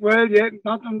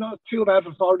not too bad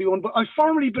for 41, but I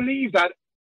firmly believe that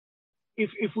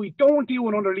if we don't do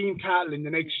it under Liam Cattle in the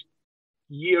next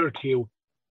year or two,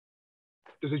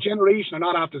 there's a generation I'm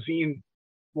not after seeing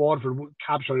Waterford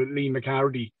capture Liam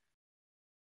McCarthy.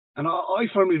 And I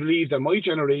firmly believe that my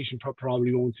generation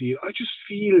probably won't see it. I just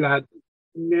feel that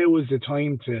now is the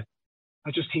time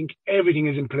I just think everything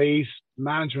is in place,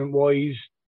 management-wise,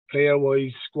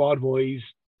 player-wise, squad-wise.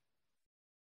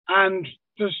 And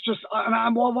there's just,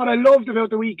 and what I loved about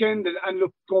the weekend, and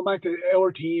look, going back to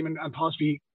our team and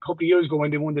possibly a couple of years ago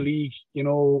when they won the league, we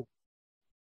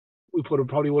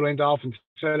probably would have went off and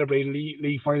celebrated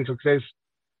league final success.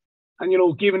 And,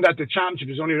 given that the championship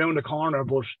is only around the corner,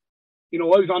 but I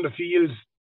was on the field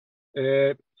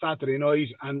Saturday night,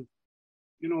 and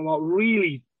what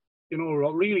really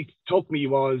took me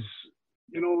was,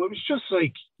 it was just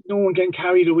like no one getting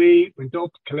carried away. Went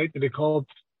up, collected the cup,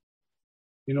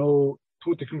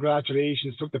 took the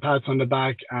congratulations, took the pats on the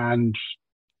back, and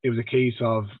it was a case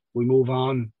of we move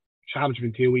on, championship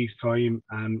in 2 weeks' time,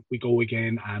 and we go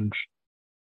again, and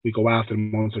we go after the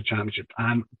Munster Championship,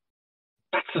 and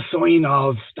that's a sign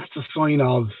of.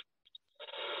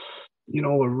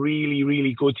 A really,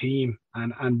 really good team,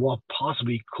 and what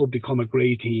possibly could become a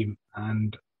great team.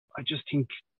 And I just think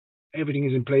everything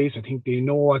is in place. I think they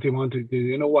know what they want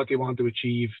to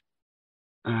achieve,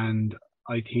 and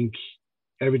I think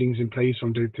everything's in place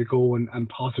for them to go and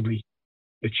possibly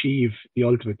achieve the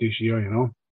ultimate this year.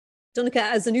 Donncha,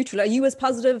 as a neutral, are you as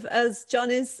positive as John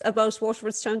is about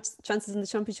Waterford's chances in the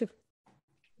championship?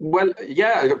 Well,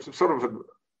 yeah,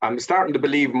 I'm starting to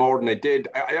believe more than I did.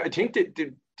 I think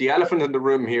that the elephant in the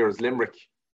room here is Limerick.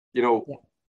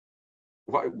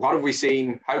 What have we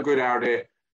seen? How good are they?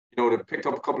 They picked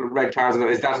up a couple of red cards.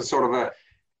 Is that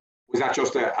was that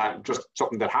just just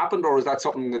something that happened, or is that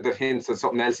something that hints that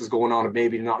something else is going on and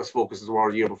maybe not as focused as we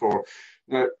were the year before?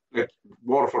 Now,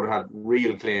 Waterford had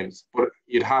real claims, but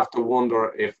you'd have to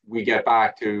wonder if we get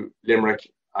back to Limerick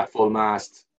at full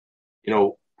mast,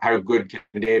 how good can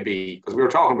they be? Because we were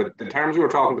talking about the terms we were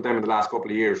talking about them in the last couple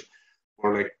of years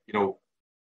were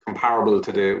comparable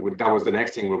to that was the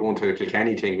next thing. We're going to the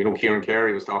Kilkenny thing. Kieran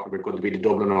Carey was talking about could it be the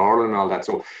Dublin or Ireland and all that.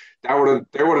 So they were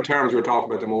the terms we were talking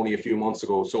about them only a few months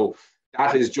ago. So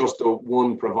that is just the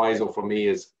one proviso for me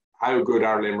is how good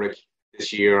are Limerick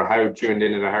this year? How tuned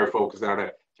in and how focused are they?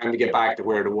 Can they get back to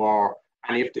where they were?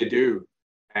 And if they do,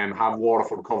 have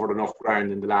Waterford covered enough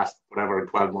ground in the last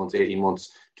 12 months, 18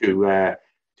 months to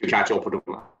catch up with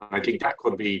them? And I think that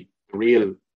could be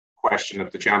real question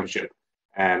of the championship.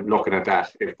 Looking at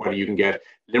that, whether you can get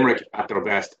Limerick at their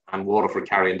best and Waterford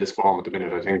carrying this form at the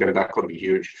minute, I think that could be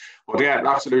huge. But yeah,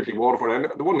 absolutely, Waterford. And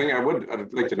the one thing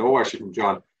I'd like to know actually from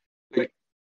John, like,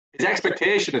 is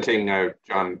expectation a thing now,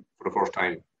 John, for the first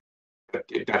time? That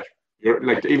you're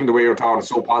like, even the way you're talking is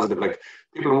so positive. Like,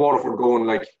 people in Waterford going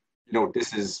like, you know,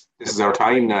 this is our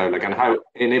time now. Like,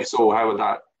 and if so, how will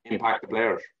that impact the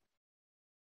players?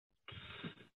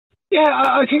 Yeah,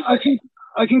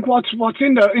 I think what's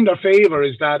in their favour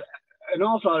is that an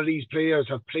awful lot of these players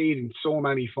have played in so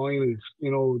many finals.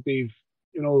 You know, they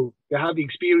have the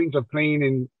experience of playing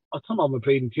in. Some of them have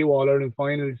played in 2 All-Ireland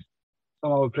finals.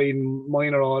 Some of them have played in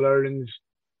minor All-Irelands.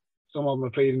 Some of them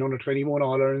have played in under 21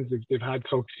 All-Irelands. They've had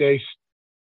success.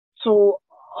 So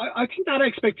I think that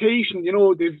expectation, you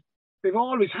know, they've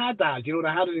always had that. You know,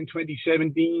 they had it in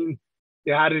 2017.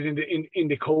 They had it in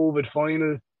the COVID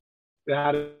final. They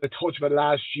had a touch of it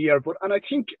last year, and I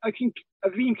think as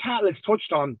Liam Cahill has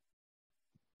touched on,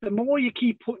 the more you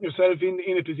keep putting yourself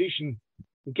in a position,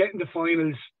 getting the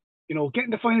finals, you know,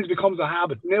 getting the finals becomes a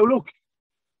habit. Now look,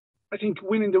 I think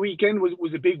winning the weekend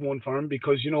was a big one for him,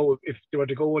 because, you know, if they were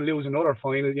to go and lose another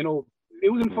final, you know,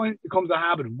 losing finals becomes a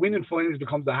habit, winning finals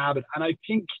becomes a habit, and I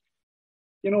think,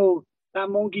 you know, that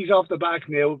monkey's off the back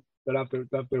now. That after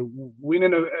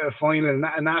winning a final,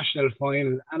 a national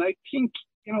final, and I think,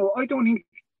 you know, I don't think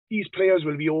these players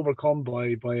will be overcome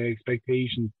by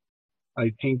expectations.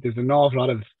 I think there's an awful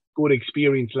lot of good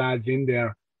experienced lads in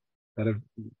there that have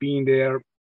been there.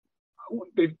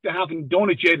 They haven't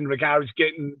done it yet in regards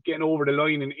getting over the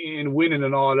line and winning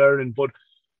an All-Ireland, but,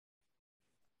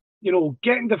 you know,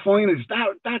 getting the finals,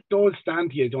 that does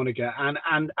stand to you, Donncha.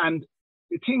 And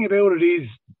the thing about it is,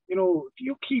 you know, if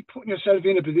you keep putting yourself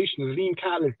in a position, as Liam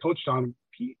Cahill has touched on,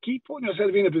 keep putting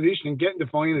yourself in a position and getting the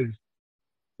finals,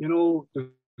 you know,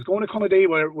 there's going to come a day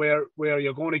where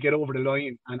you're going to get over the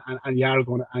line and you are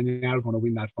going to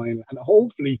win that final. And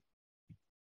hopefully,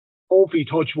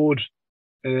 touch wood,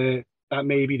 that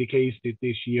may be the case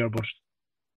this year. But,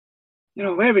 you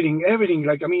know, everything.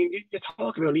 Like, I mean, you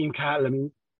talk about Liam Cahill. I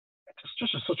mean, it's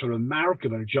just such a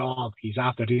remarkable job he's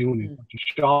after doing in such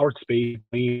a short space.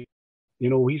 I mean, you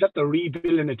know, he's after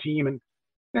rebuilding a team. And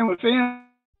then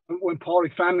when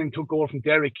Pádraig Fanning took over from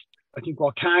Derek, I think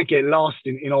what can't get lost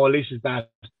in all this is that,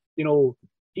 you know,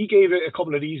 he gave a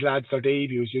couple of these lads their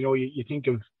debuts. You know, you think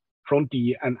of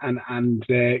Prunty and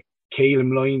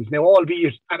Calum Lyons. Now,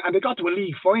 albeit, and they got to a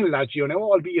league final that year. Now,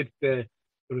 albeit the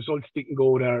results didn't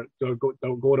go their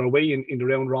way in the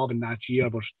round robin that year.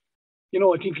 But, you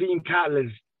know, I think Liam Cahill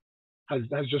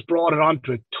has just brought it on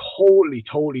to a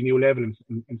totally new level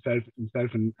himself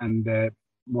and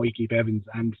Mikey Bevins.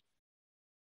 And,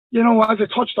 you know, as I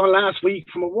touched on last week,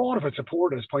 from a Waterford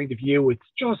supporter's point of view,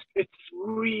 it's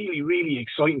really, really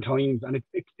exciting times, and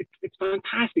it's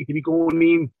fantastic to be going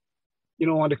in, you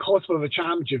know, on the cusp of a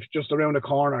championship just around the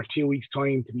corner, 2 weeks'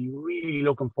 time, to be really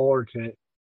looking forward to,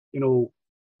 you know,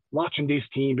 watching this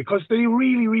team, because they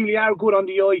really, really are good on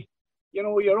the eye. You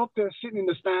know, you're up there sitting in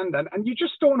the stand, and you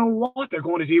just don't know what they're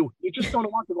going to do. You just don't know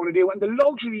what they're going to do, and the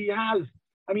luxury he has,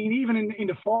 I mean, even in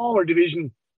the forward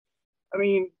division, I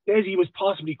mean, Desi was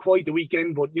possibly quiet the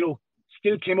weekend, but, you know,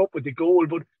 still came up with the goal.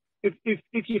 But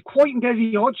if you quieten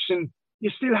Desi Hutchison, you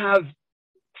still have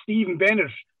Stephen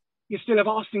Bennett, you still have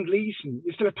Austin Gleeson,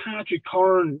 you still have Patrick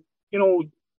Kern, you know,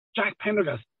 Jack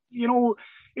Pendergast. You know,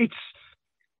 it's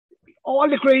all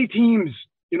the great teams,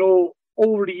 you know,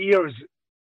 over the years,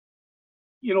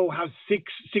 you know, have six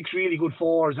really good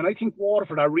forwards. And I think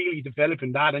Waterford are really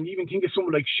developing that. And even think of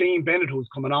someone like Shane Bennett, who's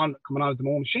coming on at the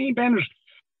moment. Shane Bennett,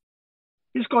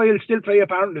 this guy will still play a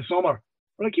part in the summer.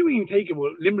 But like, you even take it,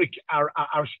 well, Limerick are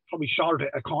probably short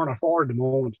a corner forward at the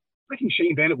moment. I think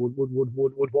Shane Bennett would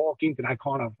walk into that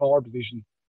corner forward position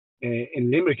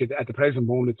in Limerick at the present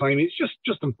moment in time. It's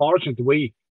just unfortunate the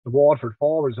way the Waterford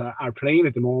forwards are playing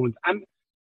at the moment. And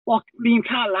what Liam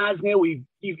Cahill has now,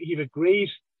 he's a great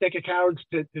deck of cards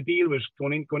to deal with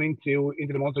going into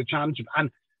the Munster Championship.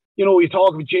 And, you know, you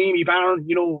talk about Jamie Barron.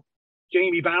 You know,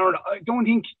 Jamie Barron, I don't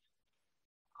think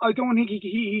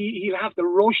he'll have to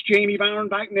rush Jamie Barron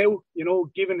back now, you know,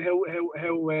 given how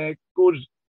good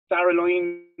Sarah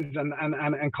Lyons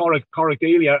and Corrick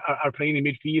Daly are playing in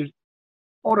midfield.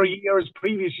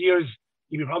 Previous years,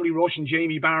 he'd be probably rushing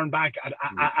Jamie Barron back at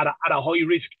a high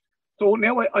risk. So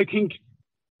now I think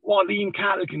what Liam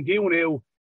Cahill can do now,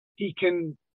 he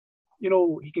can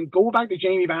go back to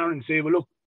Jamie Barron and say, well,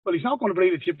 he's not going to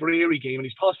play the Tipperary game,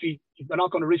 and they're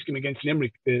not going to risk him against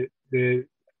Limerick the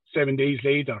 7 days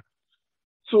later.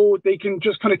 So they can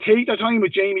just kind of take their time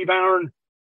with Jamie Barron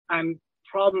and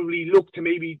probably look to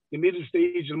maybe the middle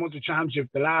stage of the Munster Championship,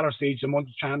 the latter stage of the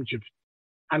Munster Championship,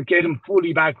 and get him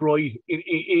fully back right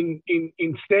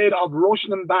instead of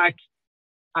rushing him back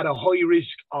at a high risk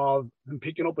of him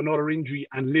picking up another injury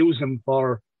and losing him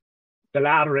for the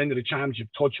latter end of the championship.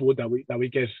 Touch wood that we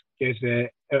get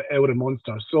out of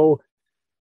Munster. So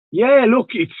yeah,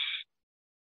 look,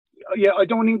 I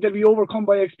don't think they'll be overcome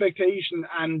by expectation.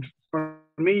 And for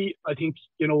me, I think,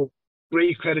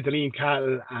 great credit to Liam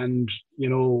Cahill, and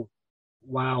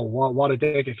wow, what a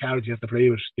deck of cards you have to play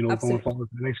with, going forward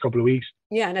for the next couple of weeks.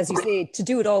 Yeah, and as you say, to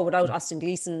do it all without Austin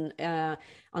Gleeson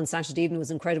on Saturday evening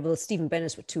was incredible. Stephen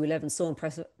Bennett with 211, so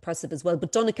impressive as well.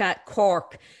 But Donncha,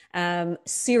 Cork,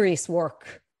 serious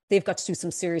work. They've got to do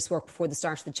some serious work before the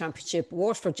start of the championship.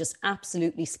 Waterford just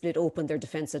absolutely split open their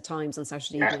defence at times on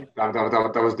Saturday evening. That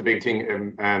was the big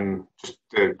thing. Just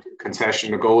the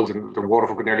concession of goals, and the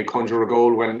Waterford could nearly conjure a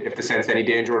goal if they sensed any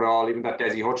danger at all. Even that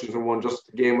Desi Hutchinson one, just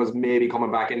the game was maybe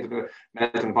coming back into the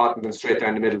melting pot and then straight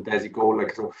down the middle, Desi goal.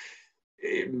 It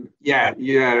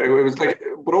was like,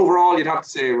 but overall you'd have to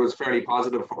say it was fairly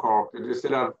positive for Cork. They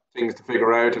still have things to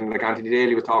figure out, and like Anthony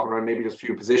Daly was talking around, maybe just a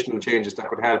few positional changes that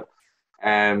could help.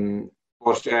 They're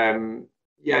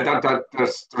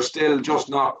still just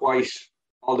not quite,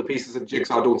 all the pieces of the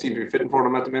jigsaw don't seem to be fitting for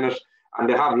them at the minute, and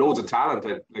they have loads of talent.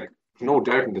 There's no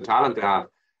doubt in the talent they have.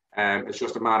 It's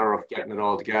just a matter of getting it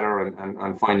all together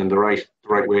and finding the right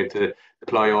way to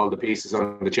deploy all the pieces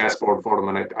on the chessboard for them.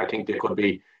 And I think they'll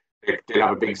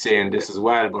have a big say in this as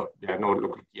well. But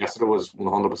yesterday was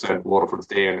 100% Waterford's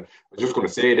day, and I was just going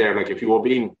to say there, if you were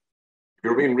being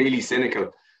really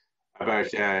cynical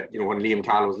about when Liam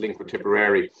Cahill was linked with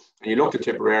Tipperary, and you looked at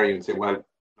Tipperary and say, well,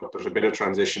 look, there's a bit of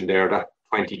transition there. That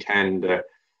 2010, the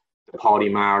Paddy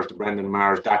Mars, the Brendan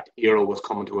Mars, that era was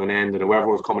coming to an end, and whoever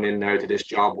was coming in now to this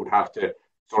job would have to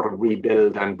sort of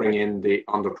rebuild and bring in the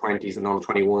under 20s and under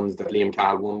 21s that Liam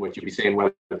Cahill won with. You'd be saying,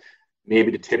 well, maybe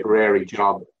the Tipperary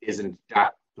job isn't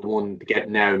that the one to get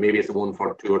now. Maybe it's the one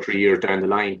for 2 or 3 years down the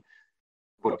line.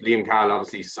 But Liam Cahill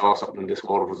obviously saw something in this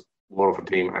Waterford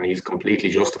team, and he's completely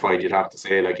justified, you'd have to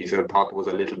say. Like he said, thought there was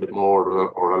a little bit more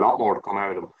or a lot more to come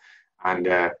out of him,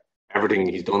 and everything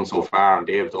he's done so far and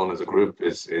they've done as a group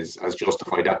has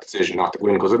justified that decision not to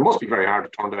win, because it must be very hard to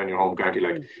turn down your home county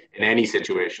in any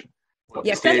situation. But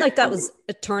it felt like that was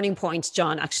a turning point,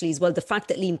 John, actually, as well. The fact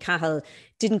that Liam Cahill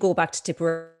didn't go back to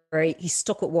Tipperary, he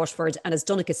stuck with Waterford, and as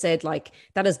Donncha said,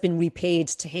 that has been repaid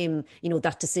to him,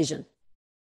 that decision.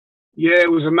 Yeah, it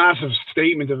was a massive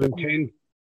statement of intent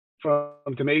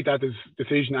to make that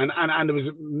decision, and there was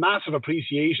a massive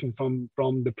appreciation from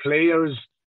the players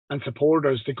and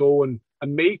supporters to go and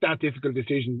make that difficult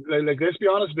decision. Let's be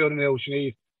honest about it now,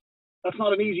 Sinead. That's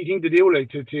not an easy thing to do,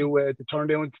 to turn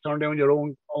down your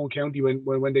own county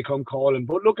when they come calling.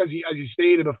 But look, as you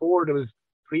stated before, there was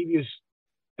previous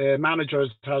managers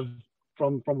have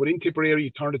from within Tipperary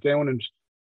turned it down, and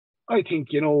I think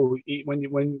when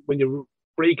you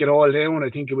break it all down,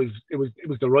 I think it was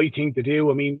the right thing to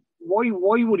do. I mean,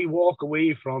 why would he walk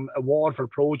away from a Waterford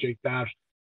project that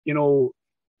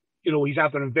he's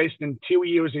after investing 2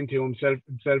 years into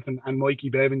himself and Mikey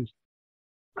Bevins,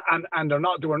 and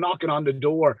they were knocking on the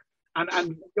door, and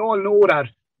we all know that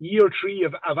year 3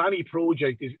 of any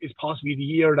project is possibly the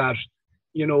year that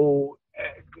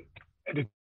the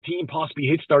team possibly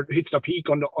hits their peak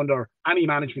under any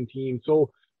management team.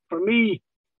 So for me,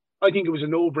 I think it was a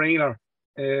no-brainer,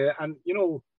 and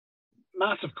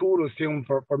massive kudos to him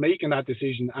for making that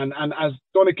decision. And as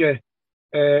Donncha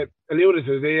alluded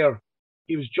to there,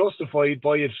 he was justified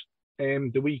by it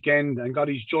the weekend and got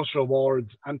his just rewards.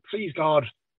 And please God,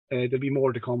 there'll be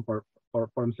more to come for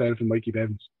himself and Mikey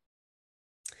Bevins.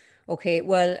 Okay,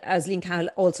 well, as Liam Cahill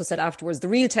also said afterwards, the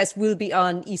real test will be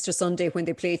on Easter Sunday when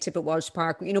they play Tip at Walsh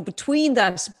Park. Between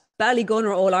that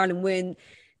Ballygunner All-Ireland win,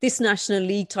 this National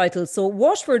League title, so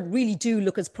Waterford really do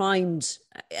look as primed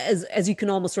as you can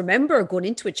almost remember going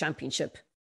into a championship.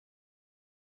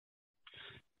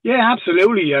 Yeah,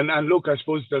 absolutely. And look, I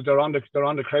suppose they're on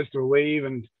the crest of a wave,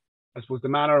 and I suppose the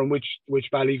manner in which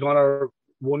Ballygunner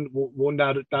won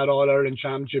that All-Ireland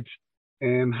championship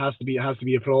has to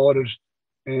be applauded.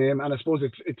 And I suppose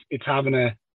it's having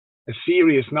a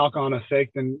serious knock-on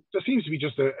effect, and there seems to be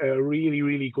just a really,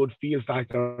 really good feel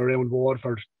factor around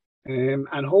Waterford.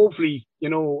 And hopefully,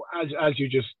 as you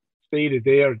just stated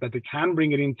there, that they can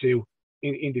bring it into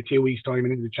 2 weeks' time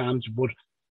and into the championship. But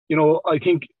I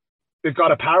think they've got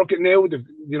to park it now.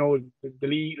 The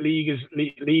league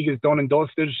is done and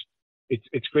dusted.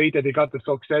 It's great that they got the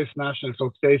national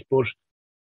success. But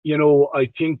I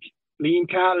think Liam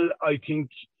Cahill,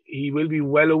 he will be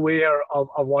well aware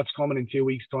of what's coming in 2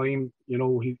 weeks' time.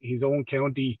 His own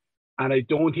county And I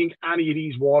don't think any of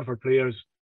these Waterford players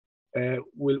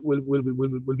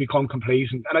will become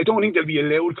complacent. And I don't think they'll be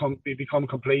allowed to become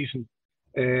complacent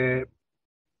by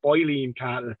Liam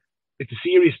Cahill. It's a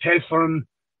serious test for them.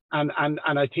 And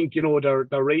I think, you know,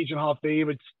 they're raging half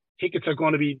favourites. Tickets are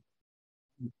going to be,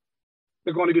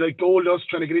 they're going to be like gold dust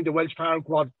trying to get into Welsh Park.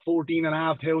 What,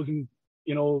 14,500,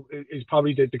 you know, is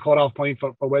probably the cut-off point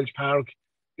for Welsh Park.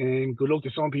 And good luck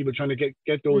to some people trying to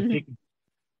get those tickets.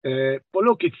 But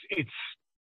look, it's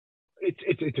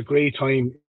a great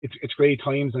time. It's great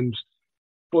times.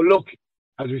 But look,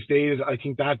 as we stated, I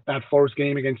think that first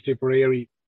game against Tipperary,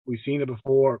 we've seen it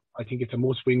before. I think it's a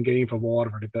must-win game for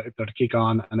Waterford if they're to kick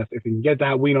on. And if they can get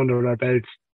that win under their belts,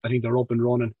 I think they're up and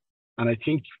running. And I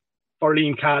think for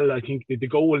Liam Cahill, I think the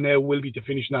goal now will be to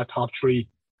finish in that top three.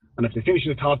 And if they finish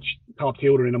in the top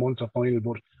two, they're in a Munster final.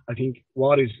 But I think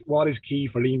what is key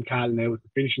for Liam Cahill now is to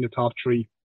finish in the top three,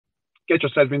 get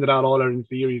yourself into that All-Ireland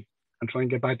series, and try and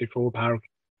get back to Croke Park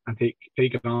and take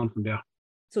it on from there.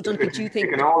 So, Duncan, do you think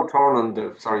it can all turn on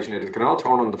the? Sorry, Sinead, it can all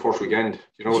turn on the first weekend.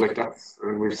 You know, like that's,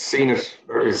 and we've seen it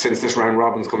since this round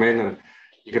robin's come in, and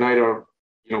you can either,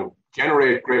 you know,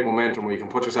 generate great momentum, or you can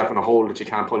put yourself in a hole that you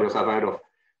can't pull yourself out of.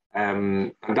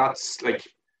 And that's like,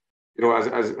 you know,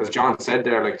 as John said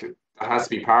there, like that has to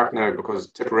be part now,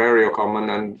 because Tipperary are coming,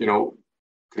 and you know,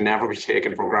 can never be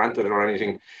taken for granted or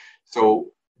anything. So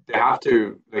they have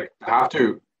to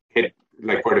hit,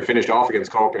 like where they finished off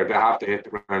against Cork, they have to hit the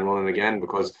ground running again,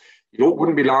 because you know, it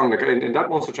wouldn't be long. Like in that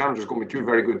Munster Challenge, there's going to be two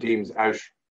very good teams out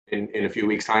in a few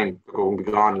weeks' time. They're going to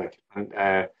be gone. Like,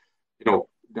 and you know,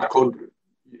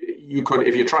 you could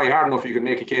if you try hard enough, you could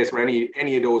make a case for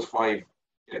any of those five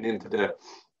getting into the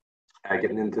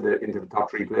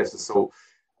top three places. So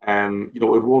you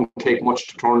know, it won't take much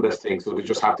to turn this thing. So they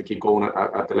just have to keep going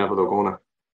at the level they're going at.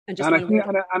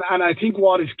 And I think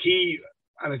what is key,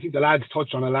 and I think the lads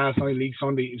touched on it last night, League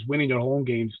Sunday, is winning their home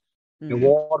games. The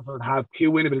Waterford have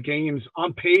two winnable games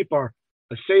on paper.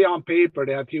 I say on paper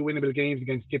they have two winnable games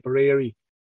against Tipperary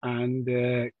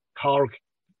and Cork,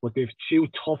 but they've two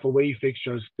tough away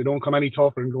fixtures. They don't come any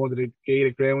tougher than going to the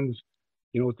Gaelic grounds.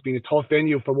 You know, it's been a tough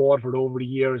venue for Waterford over the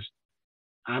years.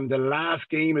 And the last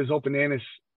game is up in Ennis.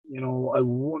 You know, I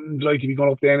wouldn't like to be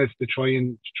going up to Ennis to try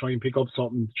and pick up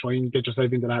something, to try and get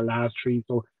yourself into that last three.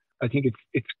 So I think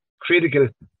it's critical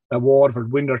that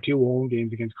Waterford win their two home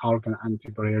games against Cork and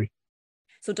Tipperary.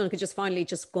 So, Duncan, just finally,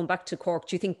 just going back to Cork,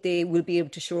 do you think they will be able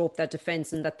to shore up that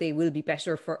defence and that they will be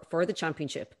better for the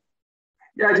championship?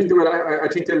 Yeah, I think they will. I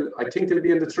think they'll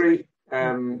be in the three.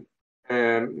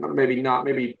 Maybe not.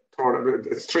 Maybe third.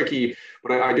 It's tricky,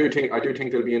 but I do think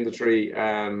they'll be in the three.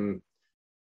 And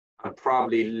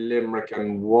probably Limerick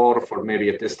and Waterford maybe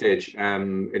at this stage.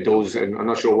 It does. And I'm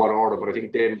not sure what order, but I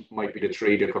think they might be the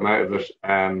three that come out of it.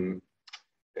 And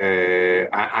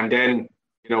then,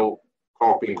 you know,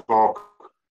 Cork being Cork,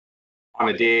 on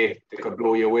a day they could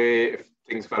blow you away if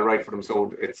things fell right for them.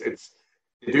 So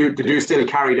they do still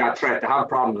carry that threat. They have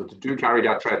problems, but they do carry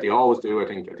that threat. They always do. I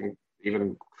think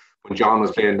even when John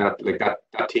was playing that, like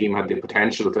that team had the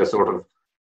potential to sort of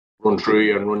run through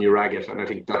you and run you ragged. And I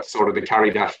think that's sort of they carry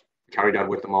that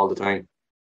with them all the time.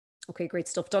 Okay, great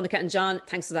stuff. Donncha and John,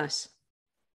 thanks for that.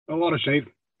 A lot of shame.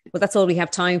 Well, that's all we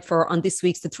have time for on this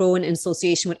week's The Throw-In in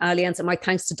association with Allianz. And my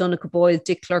thanks to Donncha Boyle,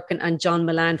 Dick Clerkin and John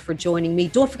Milan for joining me.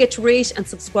 Don't forget to rate and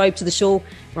subscribe to the show.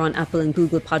 We're on Apple and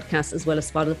Google Podcasts as well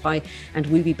as Spotify. And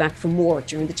we'll be back for more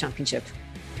during the championship.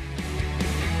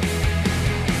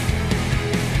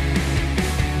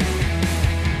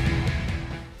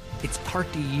 It's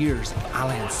 30 years of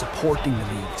Allianz supporting the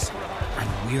leagues. And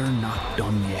we're not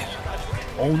done yet.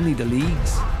 Only the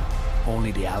leagues.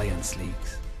 Only the Allianz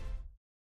leagues.